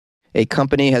A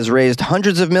company has raised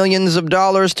hundreds of millions of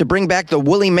dollars to bring back the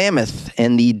woolly mammoth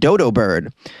and the dodo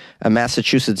bird. A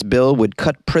Massachusetts bill would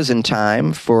cut prison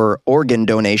time for organ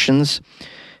donations,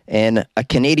 and a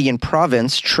Canadian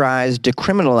province tries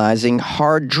decriminalizing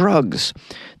hard drugs.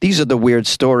 These are the weird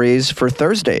stories for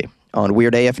Thursday on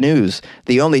Weird AF News,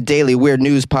 the only daily weird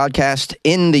news podcast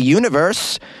in the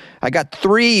universe. I got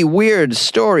 3 weird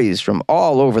stories from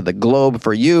all over the globe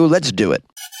for you. Let's do it.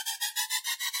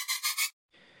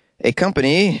 A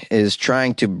company is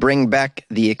trying to bring back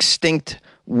the extinct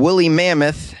woolly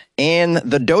mammoth and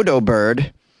the dodo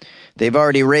bird. They've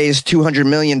already raised $200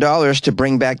 million to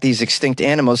bring back these extinct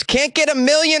animals. Can't get $1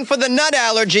 million for the nut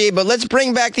allergy, but let's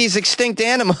bring back these extinct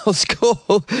animals.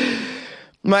 Cool.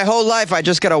 My whole life, I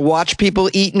just got to watch people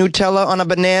eat Nutella on a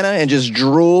banana and just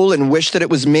drool and wish that it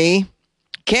was me.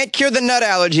 Can't cure the nut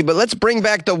allergy, but let's bring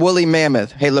back the woolly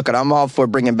mammoth. Hey, look, I'm all for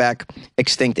bringing back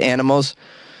extinct animals.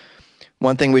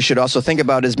 One thing we should also think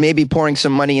about is maybe pouring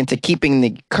some money into keeping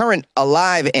the current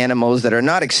alive animals that are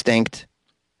not extinct,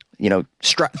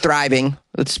 thriving.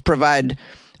 Let's provide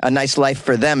a nice life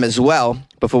for them as well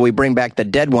before we bring back the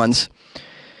dead ones.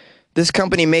 This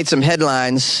company made some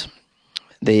headlines.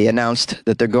 They announced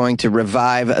that they're going to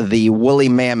revive the woolly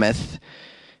mammoth,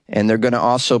 and they're going to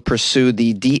also pursue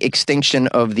the de-extinction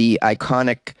of the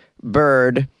iconic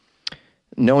bird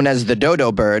known as the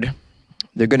dodo bird.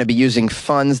 They're going to be using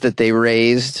funds that they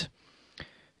raised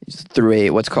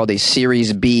through what's called a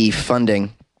Series B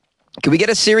funding. Can we get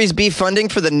a Series B funding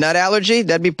for the nut allergy?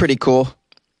 That'd be pretty cool.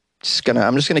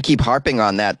 I'm just gonna keep harping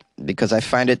on that because I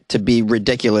find it to be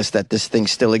ridiculous that this thing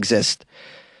still exists.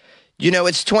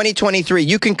 It's 2023.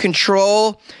 You can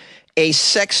control a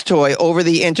sex toy over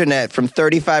the internet from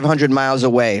 3,500 miles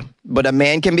away, but a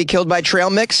man can be killed by trail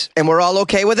mix, and we're all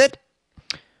okay with it?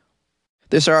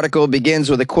 This article begins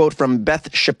with a quote from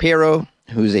Beth Shapiro,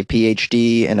 who's a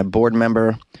PhD and a board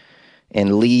member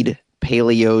and lead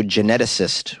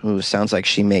paleogeneticist, who sounds like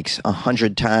she makes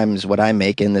 100 times what I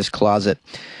make in this closet.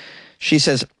 She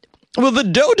says, well, the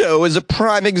dodo is a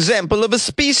prime example of a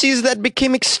species that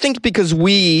became extinct because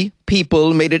we,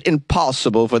 people, made it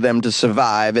impossible for them to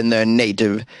survive in their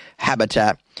native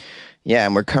habitat. Yeah,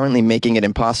 and we're currently making it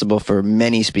impossible for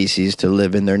many species to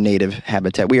live in their native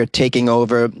habitat. We are taking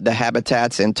over the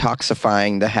habitats and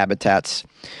toxifying the habitats.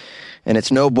 And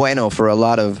it's no bueno for a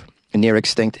lot of near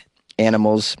extinct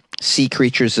animals, sea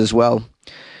creatures as well.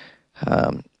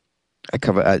 I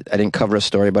didn't cover a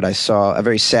story, but I saw a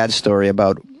very sad story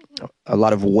about a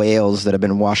lot of whales that have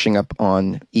been washing up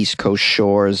on East Coast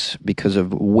shores because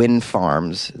of wind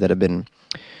farms that have been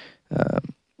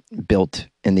built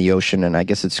in the ocean, and I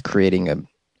guess it's creating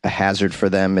a hazard for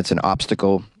them. It's an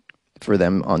obstacle for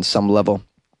them on some level.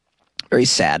 Very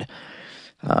sad.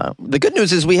 The good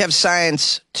news is we have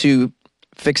science to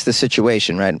fix the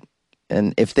situation, right?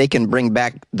 And if they can bring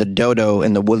back the dodo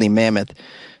and the woolly mammoth,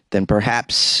 then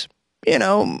perhaps,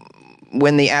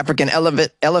 when the African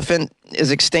elephant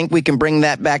is extinct, we can bring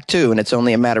that back too, and it's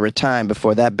only a matter of time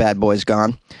before that bad boy's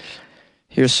gone.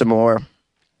 Here's some more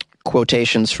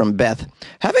quotations from Beth.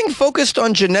 Having focused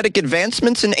on genetic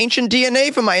advancements in ancient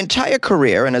DNA for my entire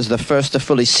career, and as the first to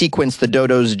fully sequence the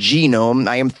dodo's genome,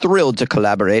 I am thrilled to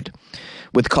collaborate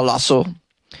with Colossal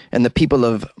and the people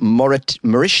of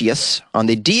Mauritius on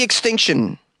the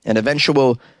de-extinction and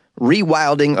eventual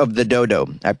rewilding of the dodo.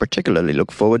 I particularly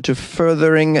look forward to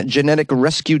furthering genetic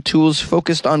rescue tools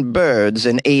focused on birds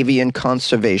and avian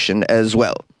conservation as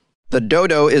well. The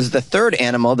dodo is the third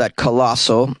animal that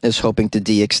Colossal is hoping to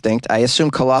de-extinct. I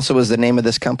assume Colossal was the name of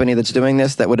this company that's doing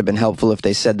this. That would have been helpful if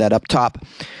they said that up top.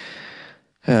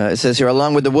 It says here,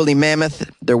 along with the woolly mammoth,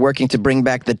 they're working to bring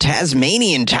back the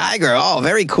Tasmanian tiger. Oh,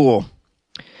 very cool.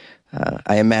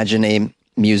 I imagine a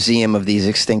museum of these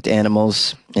extinct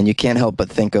animals, and you can't help but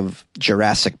think of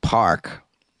Jurassic Park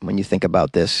when you think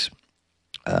about this.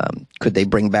 Could they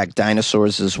bring back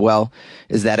dinosaurs as well?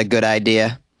 Is that a good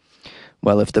idea?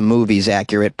 Well, if the movie's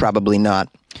accurate, probably not.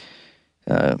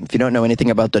 If you don't know anything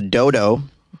about the dodo,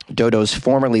 dodos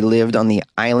formerly lived on the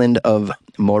island of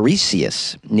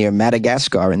Mauritius near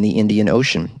Madagascar in the Indian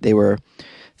Ocean. They were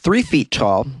 3 feet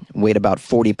tall, weighed about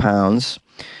 40 pounds.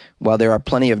 While there are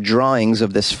plenty of drawings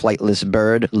of this flightless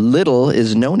bird, little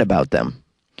is known about them.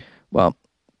 Well,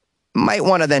 might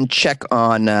want to then check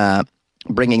on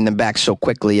bringing them back so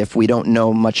quickly if we don't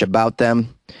know much about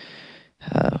them.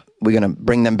 We're going to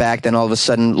bring them back, then all of a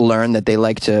sudden learn that they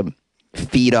like to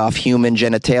feed off human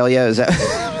genitalia. Is that?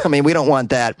 I mean, we don't want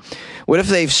that. What if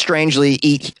they strangely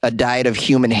eat a diet of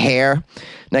human hair?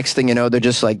 Next thing you know, they're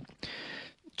just like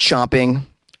chomping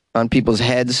on people's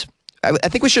heads. I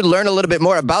think we should learn a little bit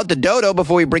more about the dodo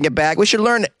before we bring it back. We should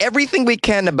learn everything we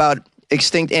can about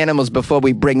extinct animals before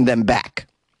we bring them back.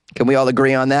 Can we all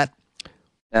agree on that?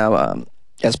 Now,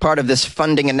 as part of this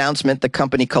funding announcement, the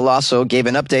company Colossal gave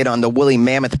an update on the woolly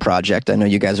mammoth project. I know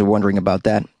you guys are wondering about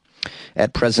that.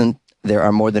 At present, there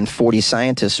are more than 40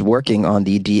 scientists working on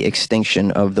the de-extinction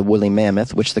of the woolly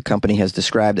mammoth, which the company has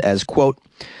described as, quote,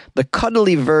 the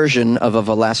cuddly version of a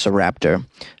velociraptor,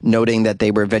 noting that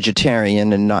they were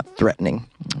vegetarian and not threatening.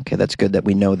 Okay, that's good that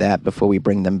we know that before we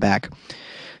bring them back.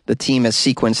 The team has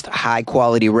sequenced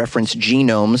high-quality reference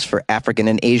genomes for African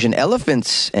and Asian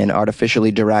elephants and artificially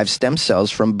derived stem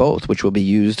cells from both, which will be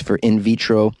used for in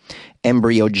vitro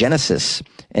embryogenesis,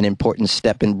 an important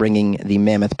step in bringing the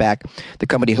mammoth back. The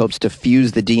company hopes to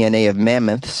fuse the DNA of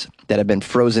mammoths that have been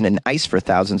frozen in ice for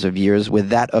thousands of years with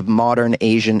that of modern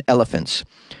Asian elephants.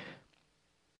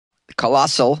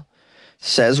 Colossal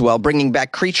says, while bringing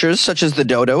back creatures such as the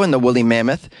dodo and the woolly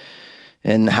mammoth,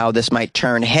 and how this might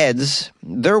turn heads,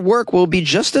 their work will be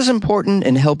just as important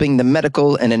in helping the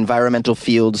medical and environmental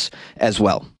fields as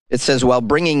well. It says, while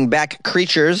bringing back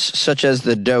creatures such as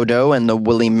the dodo and the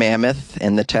woolly mammoth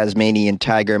and the Tasmanian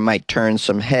tiger might turn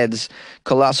some heads,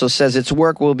 Colossal says its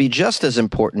work will be just as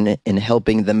important in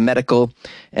helping the medical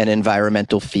and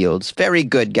environmental fields. Very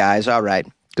good, guys. All right.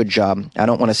 Good job. I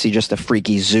don't want to see just a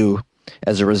freaky zoo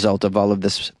as a result of all of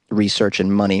this research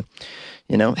and money.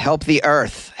 You know, help the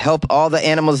earth. Help all the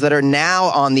animals that are now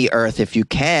on the earth if you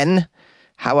can.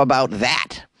 How about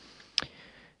that?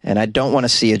 And I don't want to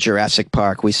see a Jurassic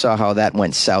Park. We saw how that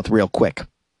went south real quick.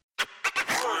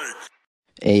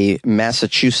 A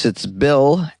Massachusetts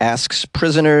bill asks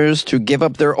prisoners to give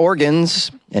up their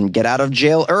organs and get out of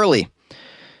jail early.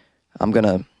 I'm going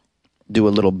to do a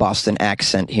little Boston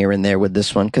accent here and there with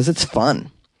this one because it's fun.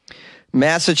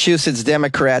 Massachusetts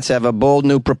Democrats have a bold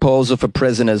new proposal for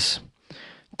prisoners.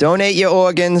 Donate your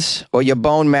organs or your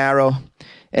bone marrow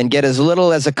and get as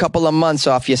little as a couple of months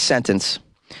off your sentence.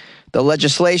 The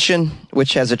legislation,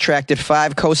 which has attracted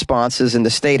 5 co-sponsors in the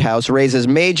State House, raises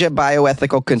major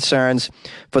bioethical concerns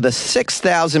for the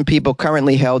 6,000 people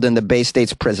currently held in the Bay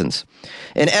State's prisons.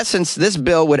 In essence, this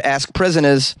bill would ask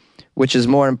prisoners which is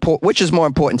more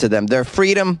important to them, their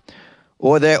freedom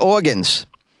or their organs,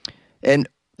 and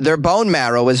their bone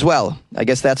marrow as well. I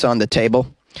guess that's on the table.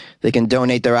 They can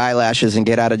donate their eyelashes and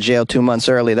get out of jail 2 months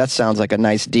early. That sounds like a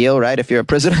nice deal, right? If you're a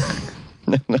prisoner.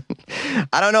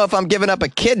 I don't know if I'm giving up a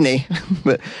kidney,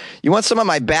 but you want some of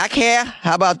my back hair?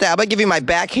 How about that? I'm going to give you my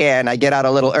back hair and I get out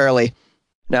a little early.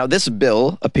 Now, this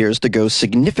bill appears to go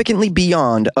significantly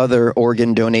beyond other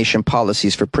organ donation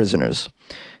policies for prisoners.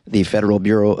 The Federal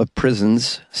Bureau of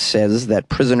Prisons says that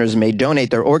prisoners may donate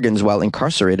their organs while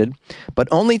incarcerated, but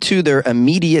only to their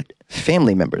immediate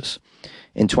family members.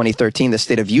 In 2013, the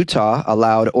state of Utah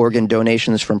allowed organ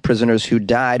donations from prisoners who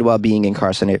died while being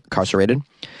incarcerated.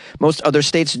 Most other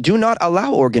states do not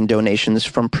allow organ donations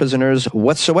from prisoners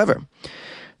whatsoever.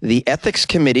 The Ethics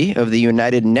Committee of the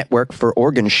United Network for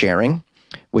Organ Sharing,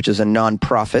 which is a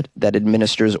nonprofit that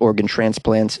administers organ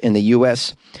transplants in the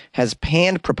U.S., has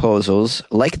panned proposals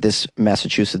like this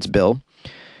Massachusetts bill.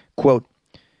 Quote,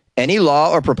 any law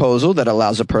or proposal that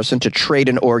allows a person to trade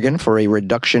an organ for a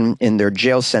reduction in their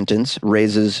jail sentence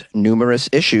raises numerous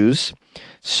issues,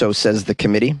 so says the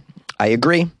committee. I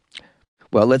agree.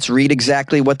 Well, let's read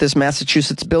exactly what this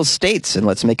Massachusetts bill states, and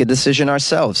let's make a decision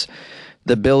ourselves.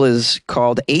 The bill is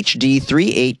called HD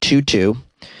 3822.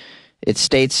 It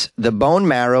states, the bone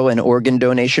marrow and organ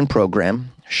donation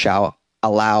program shall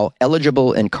allow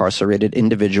eligible incarcerated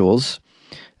individuals.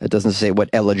 It doesn't say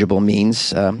what eligible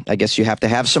means. I guess you have to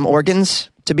have some organs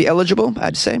to be eligible,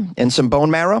 I'd say, and some bone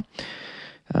marrow.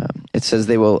 It says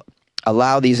they will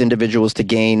allow these individuals to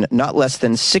gain not less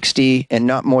than 60 and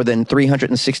not more than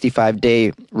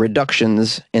 365-day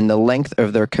reductions in the length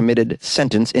of their committed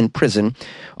sentence in prison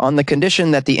on the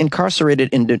condition that the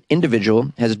incarcerated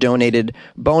individual has donated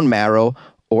bone marrow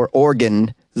or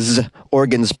organs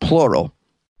plural.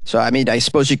 So, I mean, I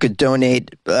suppose you could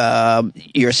donate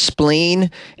your spleen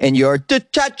and your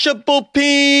detachable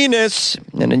penis,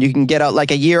 and then you can get out like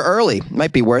a year early.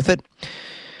 Might be worth it.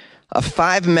 A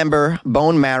 5-member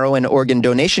bone marrow and organ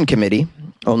donation committee,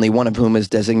 only one of whom is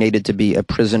designated to be a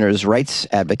prisoner's rights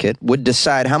advocate, would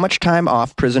decide how much time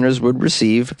off prisoners would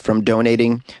receive from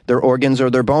donating their organs or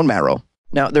their bone marrow.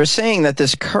 Now, they're saying that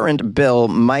this current bill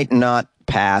might not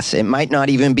pass. It might not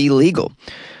even be legal.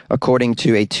 According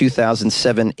to a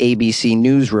 2007 ABC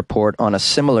News report on a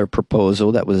similar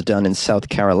proposal that was done in South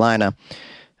Carolina,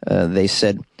 they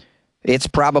said it's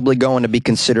probably going to be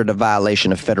considered a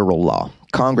violation of federal law.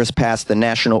 Congress passed the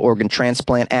National Organ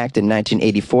Transplant Act in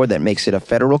 1984 that makes it a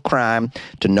federal crime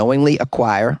to knowingly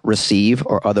acquire, receive,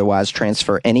 or otherwise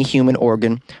transfer any human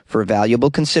organ for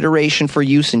valuable consideration for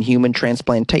use in human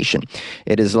transplantation.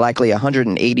 It is likely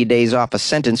 180 days off a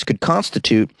sentence could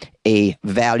constitute a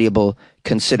valuable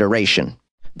consideration.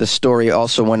 The story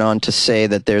also went on to say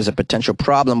that there's a potential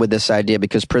problem with this idea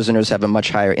because prisoners have a much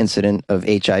higher incidence of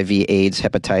HIV, AIDS,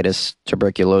 hepatitis,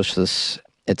 tuberculosis,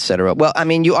 etc. Well, I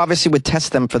mean, you obviously would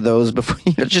test them for those before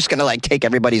you're just going to like take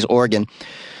everybody's organ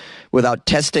without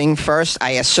testing first,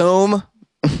 I assume.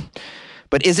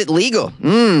 But is it legal?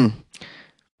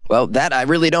 Well, that I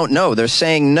really don't know. They're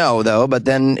saying no, though. But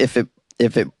then if it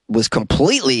was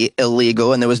completely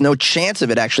illegal and there was no chance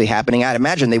of it actually happening, I'd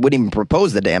imagine they wouldn't even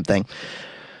propose the damn thing.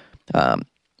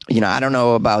 I don't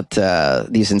know about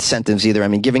these incentives either. I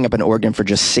mean, giving up an organ for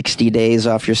just 60 days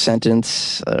off your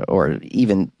sentence or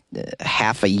even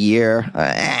half a year,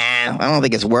 I don't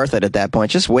think it's worth it at that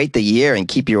point. Just wait the year and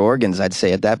keep your organs, I'd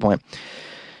say, at that point.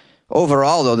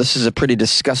 Overall, though, this is a pretty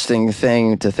disgusting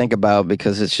thing to think about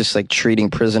because it's just like treating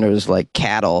prisoners like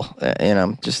cattle.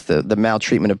 Just the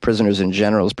maltreatment of prisoners in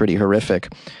general is pretty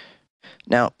horrific.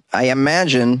 Now, I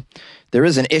imagine there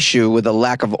is an issue with the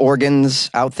lack of organs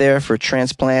out there for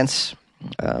transplants,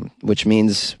 which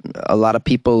means a lot of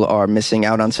people are missing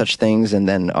out on such things and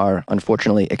then are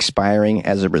unfortunately expiring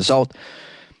as a result.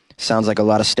 Sounds like a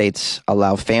lot of states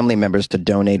allow family members to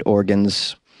donate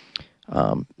organs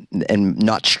and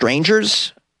not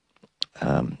strangers.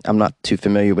 I'm not too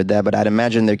familiar with that, but I'd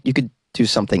imagine that you could do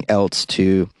something else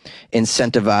to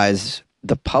incentivize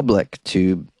the public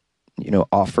to,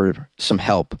 offer some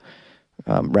help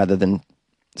rather than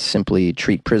simply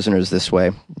treat prisoners this way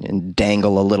and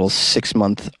dangle a little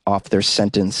 6-month off their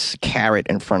sentence carrot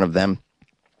in front of them.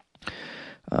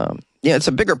 It's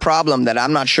a bigger problem that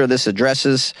I'm not sure this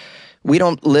addresses. We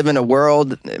don't live in a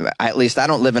world, at least I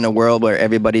don't live in a world where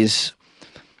everybody's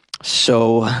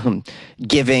so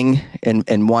giving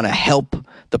and want to help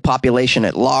the population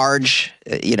at large.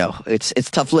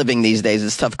 It's tough living these days.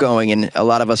 It's tough going. And a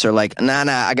lot of us are like, nah,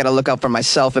 I got to look out for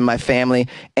myself and my family.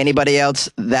 Anybody else,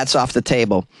 that's off the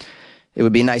table. It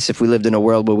would be nice if we lived in a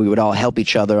world where we would all help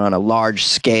each other on a large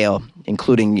scale,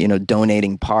 including,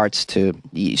 donating parts to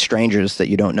strangers that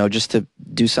you don't know just to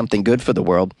do something good for the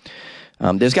world.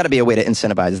 There's got to be a way to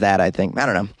incentivize that, I think. I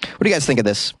don't know. What do you guys think of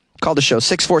this? Call the show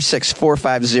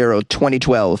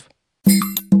 646-450-2012.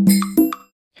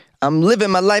 I'm living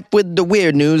my life with the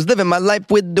weird news, living my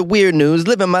life with the weird news,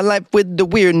 living my life with the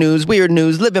weird news,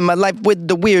 living my life with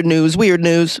the weird news, weird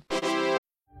news.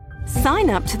 Sign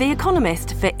up to The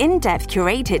Economist for in-depth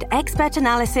curated expert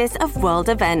analysis of world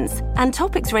events and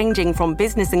topics ranging from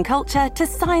business and culture to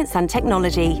science and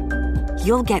technology.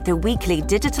 You'll get the weekly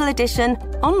digital edition,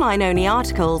 online-only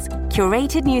articles,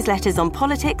 curated newsletters on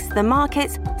politics, the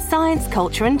markets, science,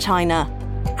 culture, and China,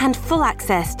 and full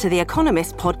access to The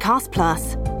Economist Podcast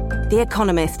Plus. The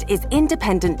Economist is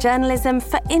independent journalism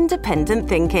for independent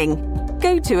thinking.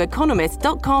 Go to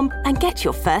economist.com and get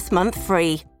your first month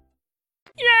free.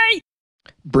 Yay!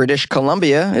 British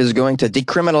Columbia is going to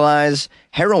decriminalize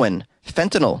heroin,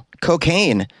 fentanyl,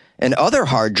 cocaine, and other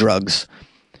hard drugs.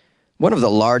 One of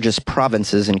the largest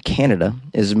provinces in Canada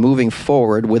is moving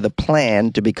forward with a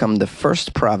plan to become the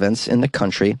first province in the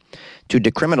country to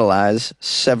decriminalize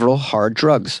several hard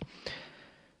drugs.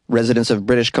 Residents of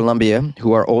British Columbia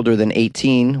who are older than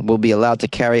 18 will be allowed to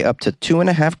carry up to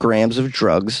 2.5 grams of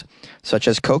drugs, such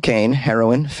as cocaine,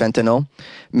 heroin, fentanyl,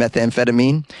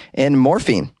 methamphetamine, and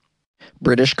morphine.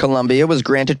 British Columbia was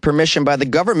granted permission by the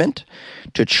government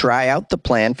to try out the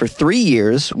plan for 3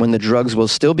 years when the drugs will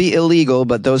still be illegal,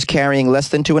 but those carrying less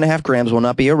than 2.5 grams will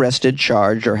not be arrested,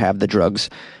 charged, or have the drugs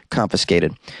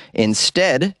confiscated.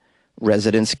 Instead,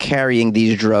 residents carrying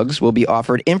these drugs will be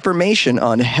offered information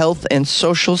on health and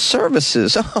social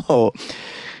services. Oh,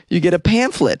 you get a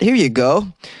pamphlet. Here you go.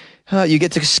 You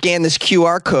get to scan this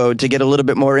QR code to get a little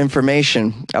bit more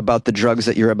information about the drugs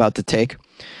that you're about to take.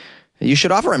 You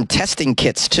should offer them testing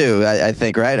kits too, I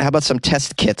think, right? How about some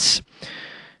test kits?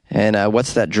 And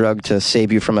what's that drug to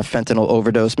save you from a fentanyl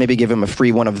overdose? Maybe give him a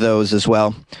free one of those as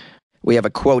well. We have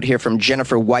a quote here from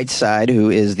Jennifer Whiteside,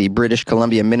 who is the British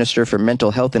Columbia Minister for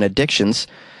Mental Health and Addictions.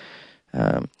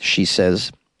 She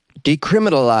says,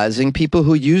 decriminalizing people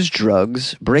who use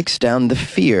drugs breaks down the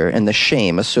fear and the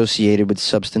shame associated with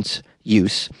substance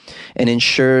use and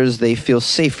ensures they feel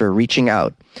safer reaching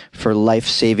out for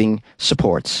life-saving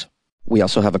supports. We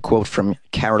also have a quote from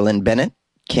Carolyn Bennett,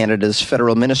 Canada's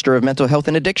Federal Minister of Mental Health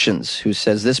and Addictions, who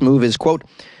says this move is, quote,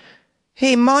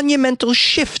 a monumental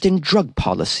shift in drug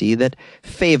policy that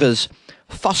favors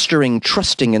fostering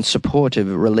trusting and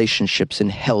supportive relationships in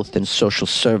health and social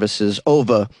services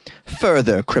over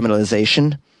further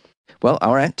criminalization. Well,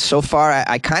 all right. So far,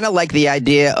 I kind of like the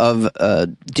idea of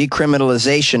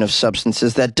decriminalization of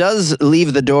substances. That does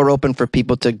leave the door open for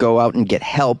people to go out and get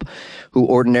help who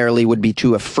ordinarily would be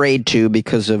too afraid to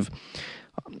because of,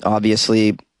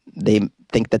 obviously, they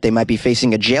think that they might be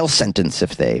facing a jail sentence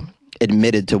if they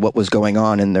admitted to what was going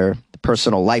on in their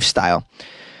personal lifestyle.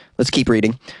 Let's keep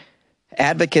reading.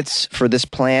 Advocates for this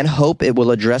plan hope it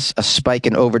will address a spike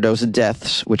in overdose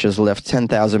deaths, which has left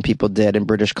 10,000 people dead in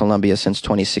British Columbia since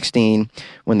 2016,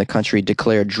 when the country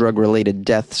declared drug-related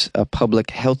deaths a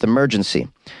public health emergency.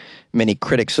 Many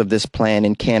critics of this plan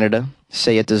in Canada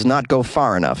say it does not go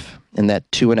far enough, and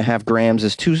that 2.5 grams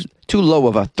is too low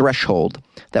of a threshold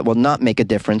that will not make a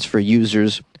difference for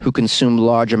users who consume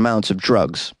large amounts of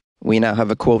drugs. We now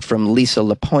have a quote from Lisa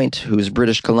Lapointe, who is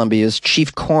British Columbia's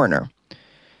chief coroner.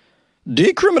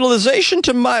 Decriminalization,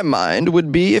 to my mind,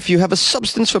 would be if you have a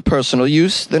substance for personal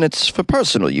use, then it's for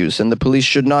personal use, and the police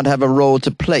should not have a role to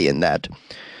play in that.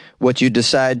 What you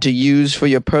decide to use for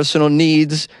your personal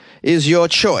needs is your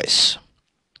choice.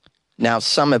 Now,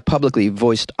 some have publicly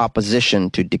voiced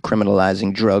opposition to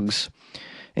decriminalizing drugs,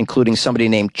 including somebody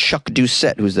named Chuck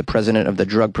Doucette, who's the president of the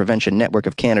Drug Prevention Network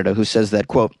of Canada, who says that,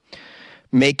 quote,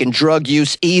 making drug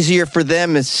use easier for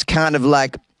them is kind of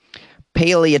like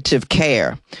palliative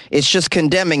care. It's just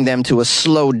condemning them to a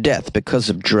slow death because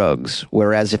of drugs.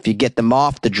 Whereas if you get them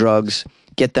off the drugs,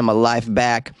 get them a life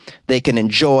back, they can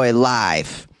enjoy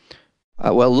life.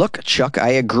 Well, look, Chuck, I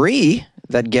agree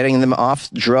that getting them off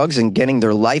drugs and getting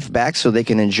their life back so they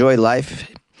can enjoy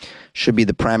life should be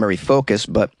the primary focus.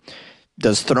 But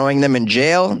does throwing them in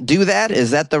jail do that?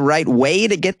 Is that the right way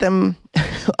to get them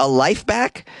a life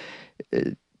back?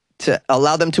 To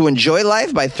allow them to enjoy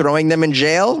life by throwing them in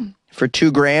jail for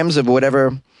 2 grams of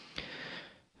whatever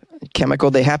chemical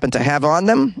they happen to have on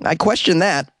them? I question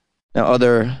that. Now,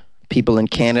 other people in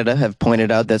Canada have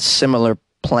pointed out that similar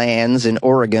plans in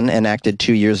Oregon enacted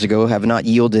 2 years ago have not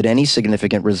yielded any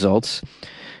significant results.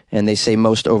 And they say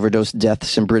most overdose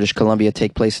deaths in British Columbia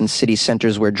take place in city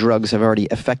centers where drugs have already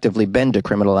effectively been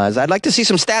decriminalized. I'd like to see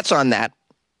some stats on that.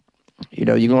 You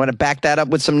know, you want to back that up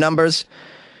with some numbers?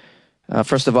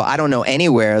 First of all, I don't know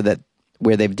anywhere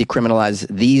where they've decriminalized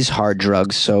these hard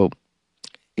drugs. So,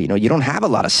 you know, you don't have a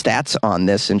lot of stats on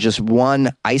this, and just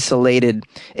one isolated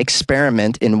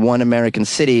experiment in one American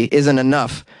city isn't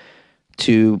enough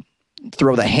to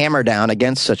throw the hammer down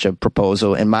against such a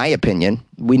proposal, in my opinion.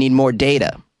 We need more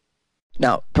data.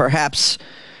 Now, perhaps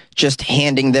just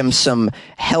handing them some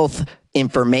health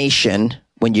information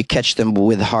when you catch them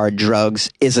with hard drugs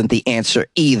isn't the answer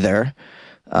either.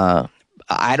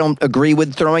 I don't agree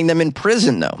with throwing them in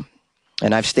prison, though.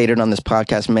 And I've stated on this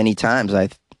podcast many times,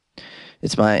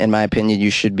 in my opinion,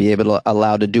 you should be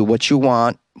allowed to do what you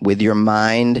want with your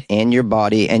mind and your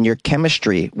body and your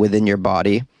chemistry within your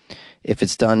body. If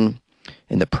it's done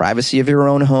in the privacy of your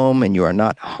own home and you are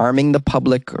not harming the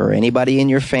public or anybody in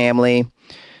your family,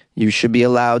 you should be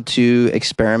allowed to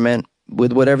experiment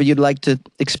with whatever you'd like to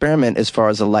experiment as far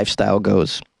as a lifestyle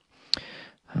goes.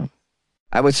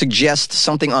 I would suggest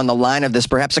something on the line of this,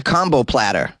 perhaps a combo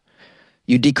platter.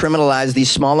 You decriminalize these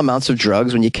small amounts of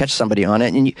drugs when you catch somebody on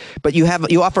it, but you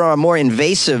offer a more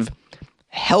invasive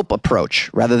help approach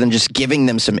rather than just giving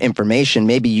them some information.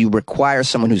 Maybe you require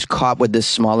someone who's caught with this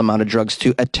small amount of drugs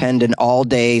to attend an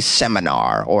all-day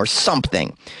seminar or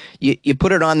something. You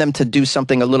put it on them to do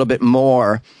something a little bit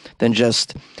more than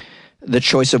just the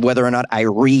choice of whether or not I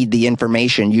read the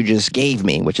information you just gave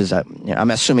me, which is,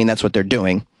 I'm assuming that's what they're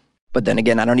doing. But then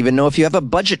again, I don't even know if you have a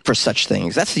budget for such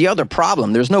things. That's the other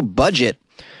problem. There's no budget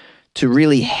to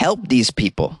really help these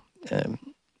people,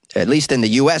 at least in the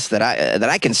U.S. that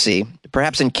I can see.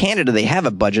 Perhaps in Canada they have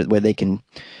a budget where they can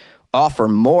offer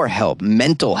more help.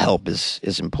 Mental help is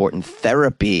important.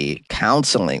 Therapy,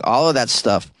 counseling, all of that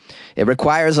stuff. It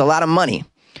requires a lot of money.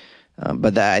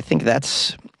 But I think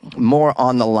that's more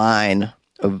on the line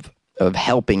of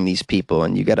helping these people,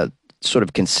 and you got to sort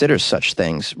of consider such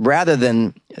things rather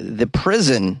than the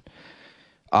prison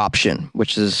option,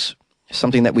 which is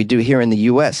something that we do here in the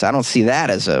U.S. I don't see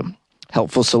that as a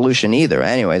helpful solution either.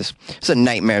 Anyways, it's a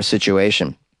nightmare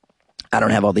situation. I don't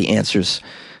have all the answers.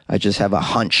 I just have a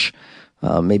hunch.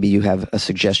 Maybe you have a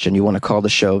suggestion. You want to call the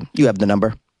show. You have the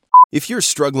number. If you're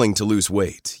struggling to lose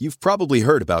weight, you've probably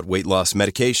heard about weight loss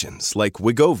medications like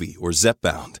Wegovy or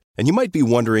Zepbound, and you might be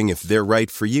wondering if they're right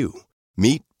for you.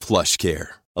 Meet PlushCare,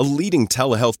 a leading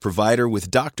telehealth provider with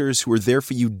doctors who are there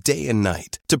for you day and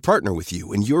night to partner with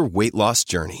you in your weight loss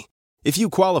journey. If you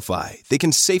qualify, they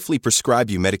can safely prescribe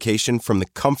you medication from the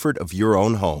comfort of your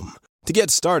own home. To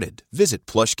get started, visit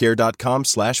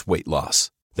plushcare.com/weight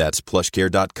loss. That's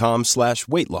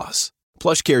plushcare.com/weight loss.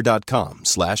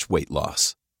 plushcare.com/weight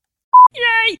loss.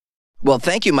 Yay! Well,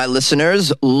 thank you, my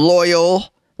listeners, loyal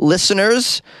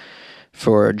listeners,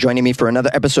 for joining me for another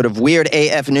episode of Weird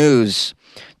AF News.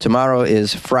 Tomorrow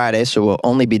is Friday, so we'll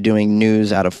only be doing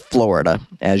news out of Florida,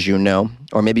 as you know.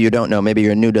 Or maybe you don't know. Maybe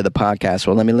you're new to the podcast.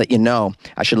 Well, let me let you know.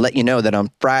 I should let you know that on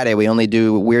Friday, we only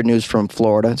do weird news from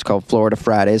Florida. It's called Florida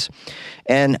Fridays.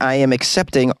 And I am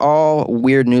accepting all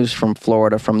weird news from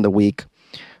Florida from the week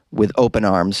with open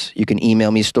arms. You can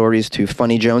email me stories to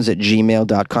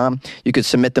funnyjones@gmail.com. You can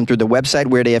submit them through the website,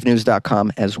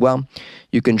 weirdafnews.com as well.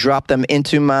 You can drop them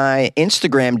into my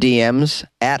Instagram DMs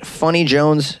at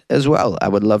funnyjones as well. I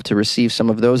would love to receive some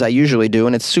of those. I usually do,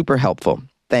 and it's super helpful.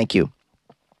 Thank you.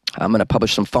 I'm going to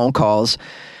publish some phone calls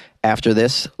after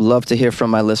this. Love to hear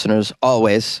from my listeners,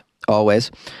 always.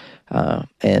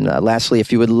 And lastly,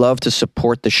 if you would love to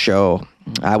support the show,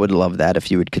 I would love that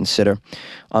if you would consider.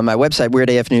 On my website,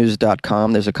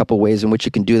 weirdafnews.com, there's a couple ways in which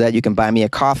you can do that. You can buy me a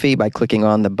coffee by clicking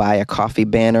on the Buy a Coffee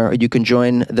banner, or you can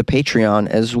join the Patreon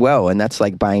as well, and that's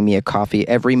like buying me a coffee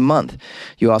every month.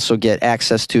 You also get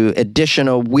access to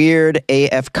additional Weird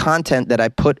AF content that I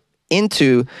put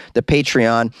into the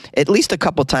Patreon. At least a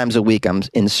couple times a week, I'm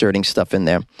inserting stuff in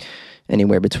there,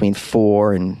 anywhere between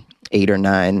 4 and 8 or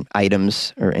 9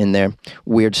 items are in there.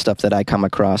 Weird stuff that I come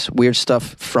across. Weird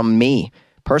stuff from me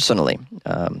personally.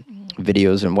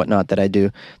 Videos and whatnot that I do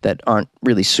that aren't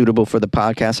really suitable for the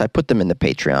podcast. I put them in the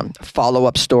Patreon.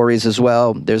 Follow-up stories as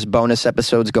well. There's bonus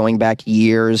episodes going back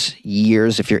years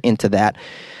if you're into that.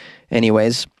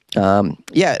 Anyways,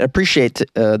 appreciate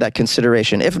that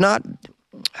consideration. If not,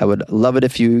 I would love it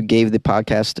if you gave the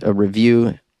podcast a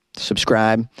review,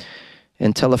 subscribe,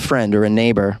 and tell a friend or a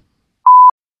neighbor.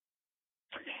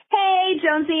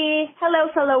 Jonesy. Hello,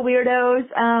 fellow weirdos.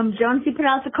 Jonesy put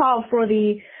out the call for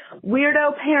the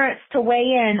weirdo parents to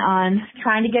weigh in on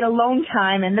trying to get alone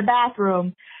time in the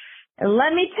bathroom. And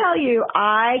let me tell you,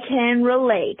 I can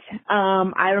relate.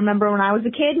 I remember when I was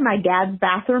a kid, my dad's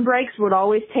bathroom breaks would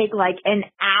always take like an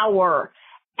hour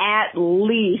at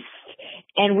least.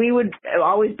 And we would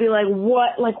always be like,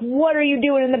 what are you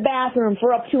doing in the bathroom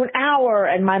for up to an hour?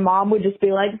 And my mom would just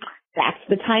be like, that's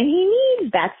the time he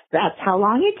needs. That's how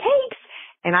long it takes.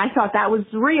 And I thought that was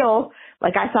real.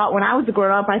 Like I thought when I was a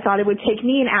grown up, I thought it would take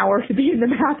me an hour to be in the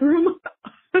bathroom.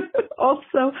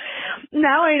 Also,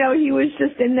 now I know he was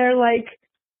just in there like,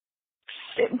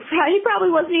 he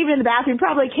probably wasn't even in the bathroom. He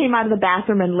probably came out of the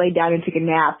bathroom and laid down and took a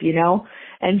nap,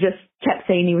 and just kept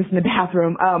saying he was in the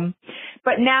bathroom.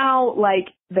 But now,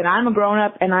 like, that I'm a grown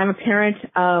up and I'm a parent,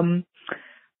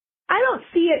 I don't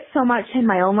see it so much in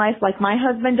my own life. Like, my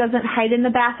husband doesn't hide in the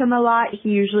bathroom a lot. He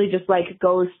usually just, like,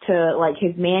 goes to, like,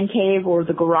 his man cave or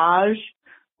the garage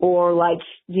or, like,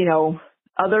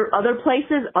 other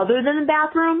places other than the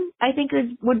bathroom, I think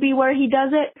would be where he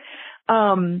does it.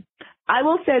 I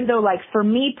will say, though, like, for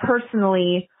me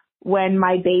personally, when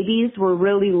my babies were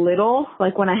really little,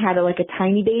 like when I had a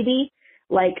tiny baby,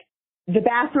 like, the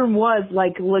bathroom was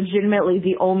like legitimately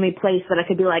the only place that I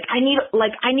could be like, I need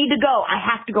to go. I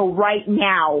have to go right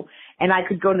now. And I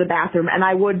could go to the bathroom and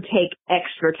I would take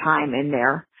extra time in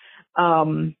there.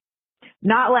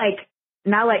 Not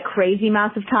like crazy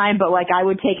amounts of time, but like I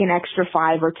would take an extra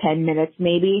 5 or 10 minutes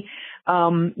maybe.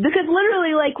 Because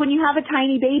literally like when you have a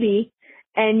tiny baby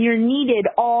and you're needed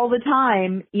all the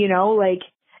time,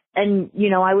 and,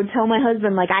 I would tell my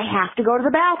husband, like, I have to go to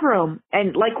the bathroom.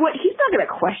 And, like, what? He's not going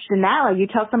to question that. Like, you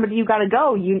tell somebody you got to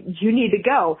go, you need to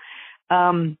go.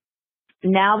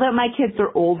 Now that my kids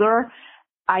are older,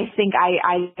 I think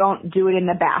I don't do it in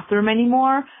the bathroom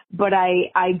anymore. But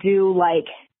I do, like,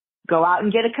 go out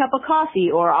and get a cup of coffee.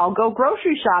 Or I'll go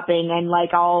grocery shopping and,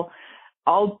 like, I'll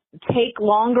take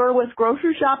longer with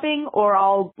grocery shopping. Or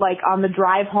I'll, like, on the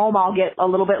drive home, I'll get a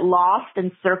little bit lost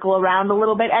and circle around a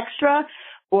little bit extra.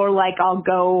 Or like I'll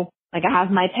go, like I have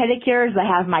my pedicures, I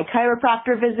have my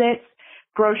chiropractor visits,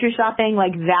 grocery shopping,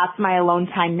 like that's my alone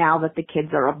time now that the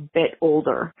kids are a bit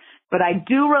older. But I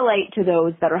do relate to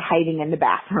those that are hiding in the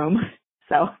bathroom.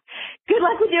 So good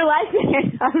luck with your life,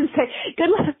 man. I would say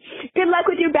good luck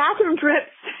with your bathroom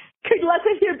trips. Good luck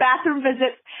with your bathroom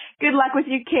visits. Good luck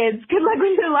with your kids. Good luck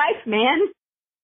with your life, man.